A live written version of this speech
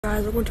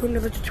Guys, we're going to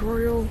another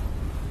tutorial.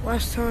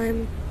 Last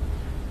time,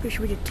 pretty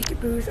sure we did ticket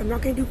booth. I'm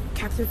not going to do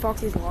Captain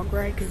Foxy's log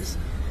ride because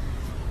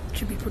it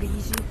should be pretty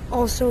easy.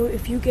 Also,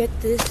 if you get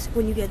this,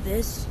 when you get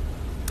this,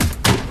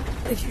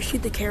 if you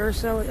shoot the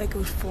carousel, it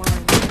goes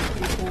flying.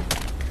 Pretty cool.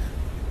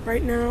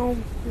 Right now,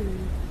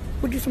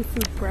 we'll do some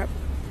food prep.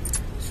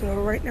 So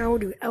right now we'll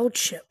do L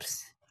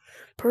chips.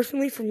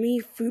 Personally, for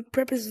me, food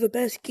prep is the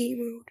best game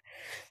mode.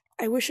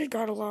 I wish it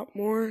got a lot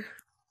more.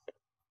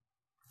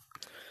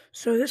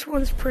 So this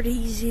one's pretty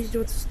easy to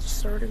do. It's the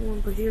starting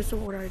one, but here's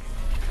what I do.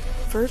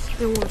 First,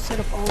 you're going to want to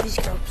set up all these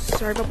cups.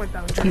 Sorry about my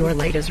boundary. You are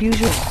late as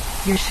usual.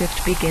 Your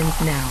shift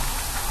begins now.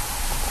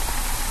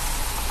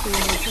 So you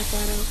want to check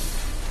that out.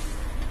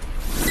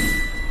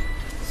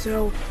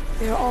 So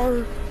there are,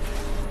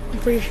 I'm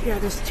pretty sure, yeah,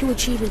 there's 2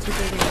 achievements with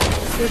it.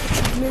 The first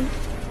achievement,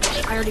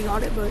 I already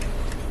got it, but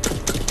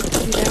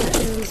do that.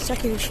 And the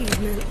second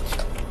achievement,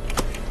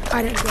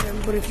 I didn't get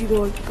him, but if you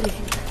drop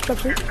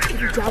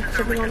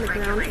something on the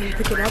ground and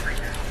pick it up,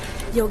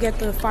 you'll get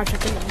the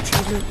 5-second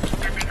achievement.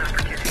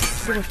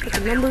 So let's put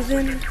the numbers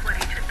in. And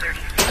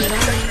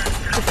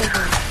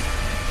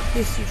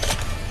this you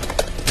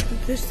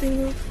put this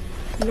thing up,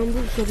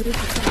 numbers, so that it's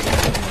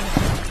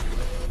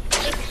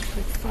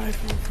 5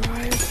 from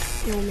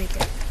 5, it will make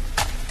it.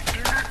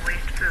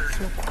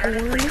 So corn,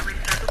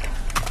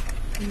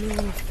 and then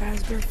a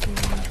Fazbear from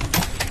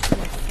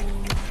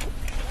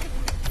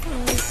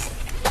 4, 5,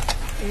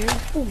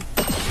 and boom.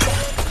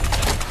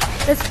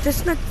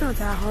 That's not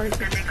that hard.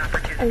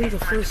 It's only the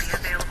first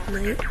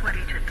night.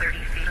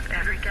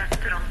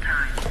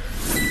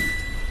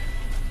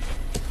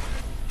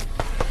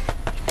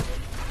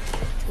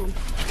 Boom.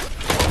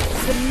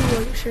 So you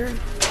like share?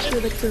 We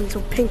like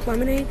some pink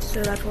lemonade,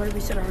 so that's why we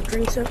set our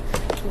drinks up. So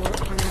we're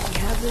already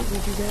have it, we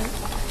do that.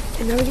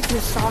 And then we get to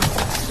the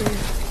sauces. So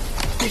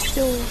we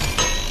still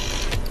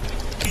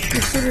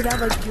do that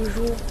like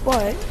usual,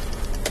 but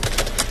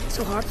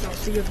so hot sauce.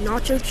 So you have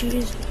nacho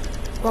cheese,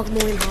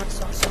 guacamole, and hot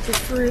sauce. So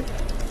just for it,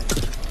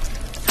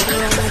 throw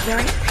it like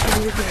that,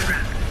 and you're good.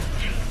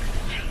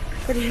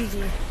 Pretty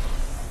easy.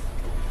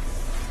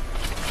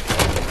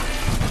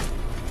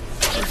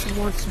 First, you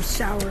want some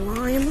sour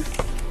lime.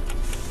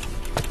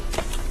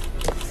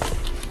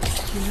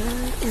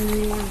 And then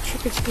you want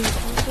chicken skins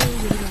also.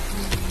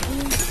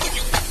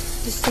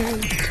 This time,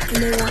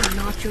 and they want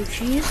nacho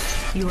cheese.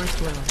 You are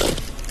slow.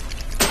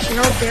 They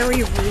are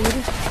very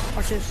rude.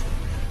 Watch this.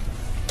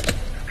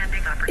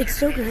 It's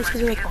so nice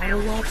because they're like auto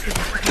locks.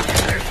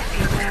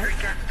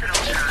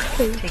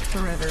 Takes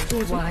forever.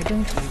 Why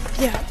don't you?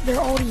 Yeah, they're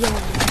already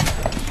yellow.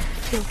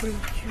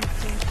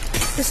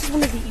 This is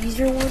one of the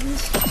easier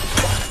ones.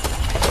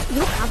 You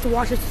don't have to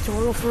watch a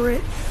tutorial for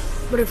it,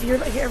 but if you're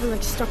like ever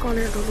like stuck on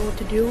it or don't know what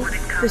to do,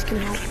 this can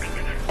help.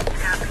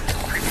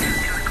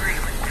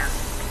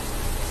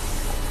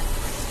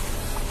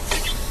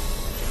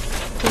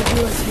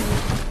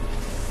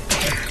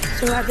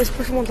 So this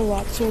person wants a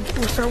lot, so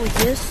we'll start with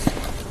this.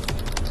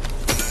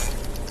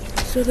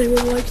 So they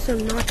would like some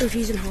nacho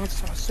cheese and hot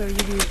sauce. So you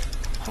do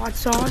hot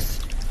sauce,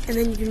 and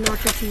then you do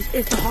nacho cheese.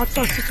 If the hot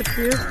sauce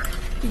disappears,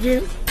 you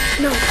do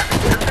no.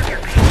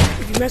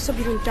 If you mess up,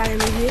 you don't die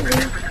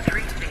immediately.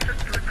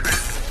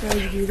 So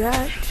you do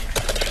that,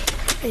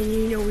 and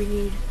you know we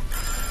need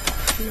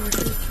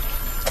nacho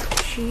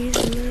cheese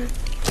in there.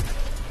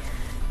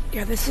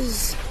 Yeah, this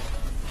is.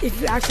 If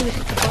you actually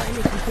hit the button,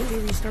 it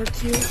completely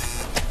restarts you.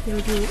 Then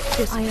we do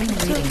this. I am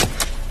reading.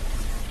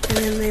 And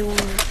then they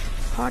want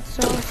hot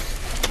sauce.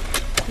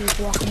 And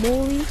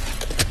guacamole,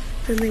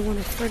 then they want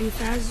a Freddy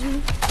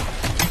Fazbear.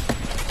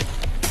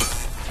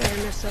 Sorry, I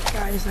messed up,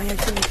 guys. I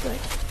actually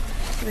like.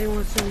 So they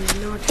want some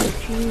nacho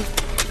cheese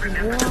and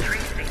guac.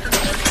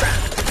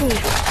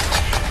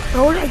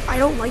 Oh, I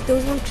don't like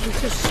those ones because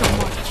it's just so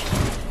much.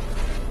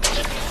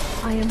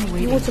 I am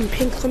waiting. You want some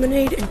pink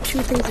lemonade and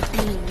 2 things of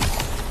beans.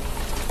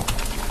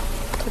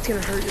 That's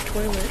gonna hurt your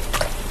toilet.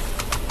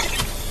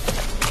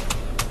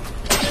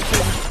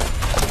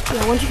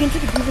 Yeah, once you get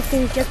into the groove of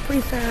things, it gets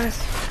pretty fast.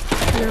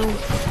 No.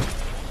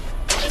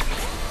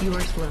 You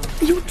are slow.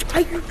 You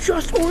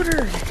just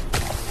ordered.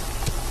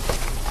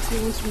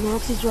 You want some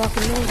Roxy's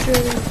Rockin' Monster?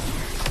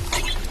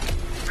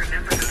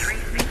 Remember the 3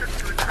 things of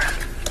food prep.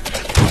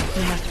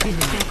 You must be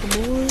the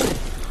guacamole.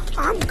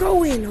 I'm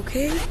going,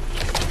 okay?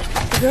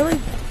 If they're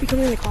like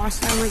becoming like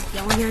hostile, like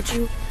yelling at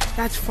you,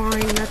 that's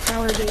fine. That's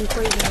how our game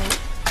plays out.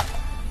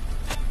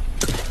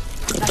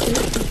 That's an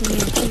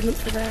achievement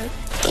for that.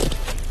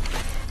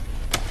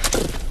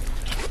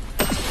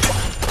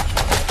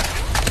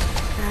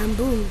 And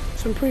boom.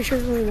 So I'm pretty sure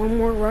there's only one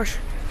more rush.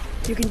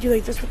 You can do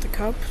like this with the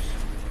cups.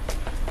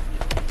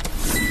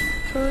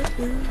 No.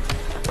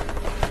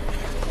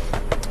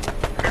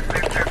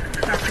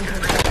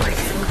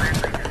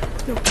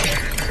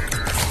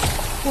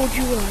 What would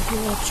you want? Do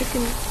you want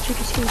chicken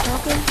skin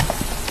taco?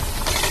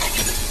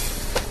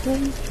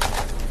 Boom.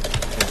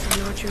 And some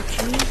nacho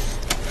cheese.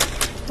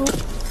 Boom.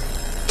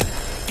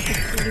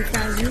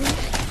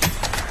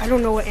 I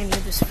don't know what any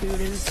of this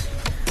food is.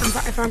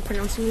 If I'm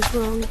pronouncing this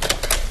wrong,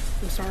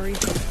 I'm sorry.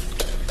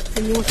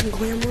 And you want some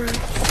glam wraps?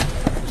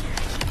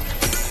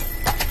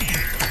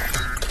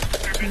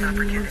 Updating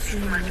opportunities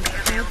must be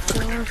available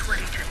within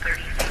 20 to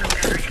 30 sealed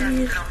battery tests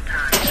at all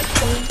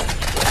times.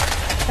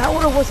 That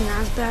one wasn't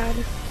as bad.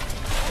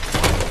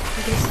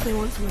 I guess they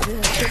want some of it,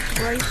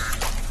 right?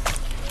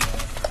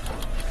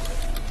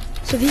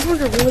 So these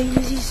ones are really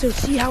easy. So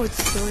see how it's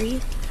 3?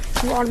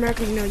 You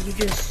automatically know you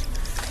just.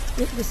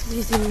 This is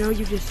easy to know.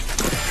 You just.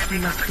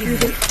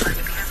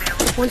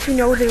 Once you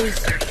know that it's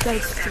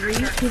 3,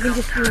 you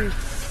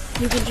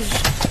can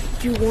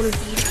just do one of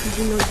each because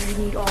you know you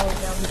need all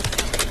of them.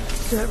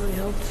 So that really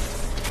helps.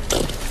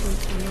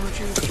 Some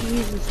nacho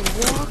cheese and some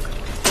guac.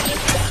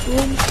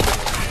 Boom.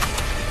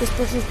 This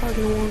person's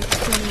probably gonna want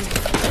some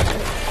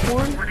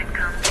corn.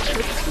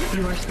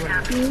 You are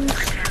smart. Beans.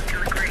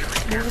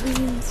 More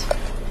beans.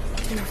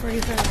 And a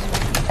Freddy Fazbear.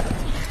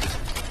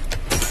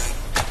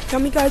 Tell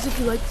me guys if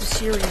you like the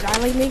series. I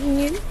like making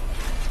it.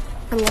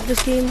 I love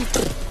this game.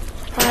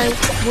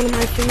 One of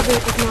my favorite,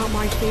 if not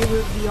my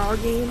favorite VR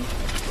game.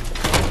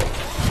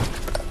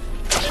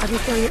 I've been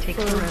playing it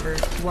forever.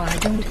 Why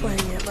don't you?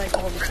 Playing it like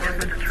all the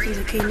time since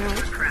it came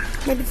out.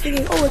 And I've been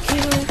thinking, oh, it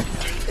came out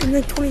in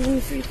the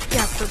 2023.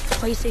 Yeah, for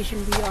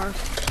PlayStation VR,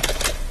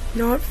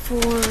 not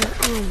for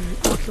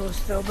Oculus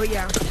though. But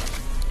yeah,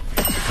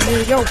 and there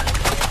you go.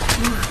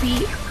 You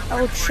beat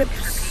El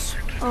Chip's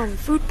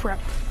food prep.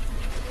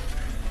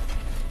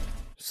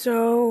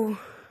 So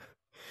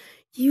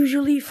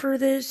usually for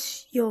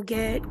this, you'll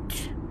get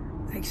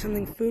like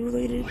something food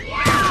related.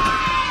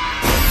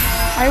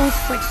 I always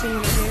like seeing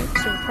it,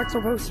 so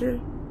pretzel poster.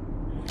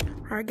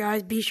 Alright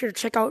guys, be sure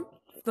to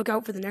look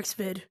out for the next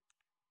vid.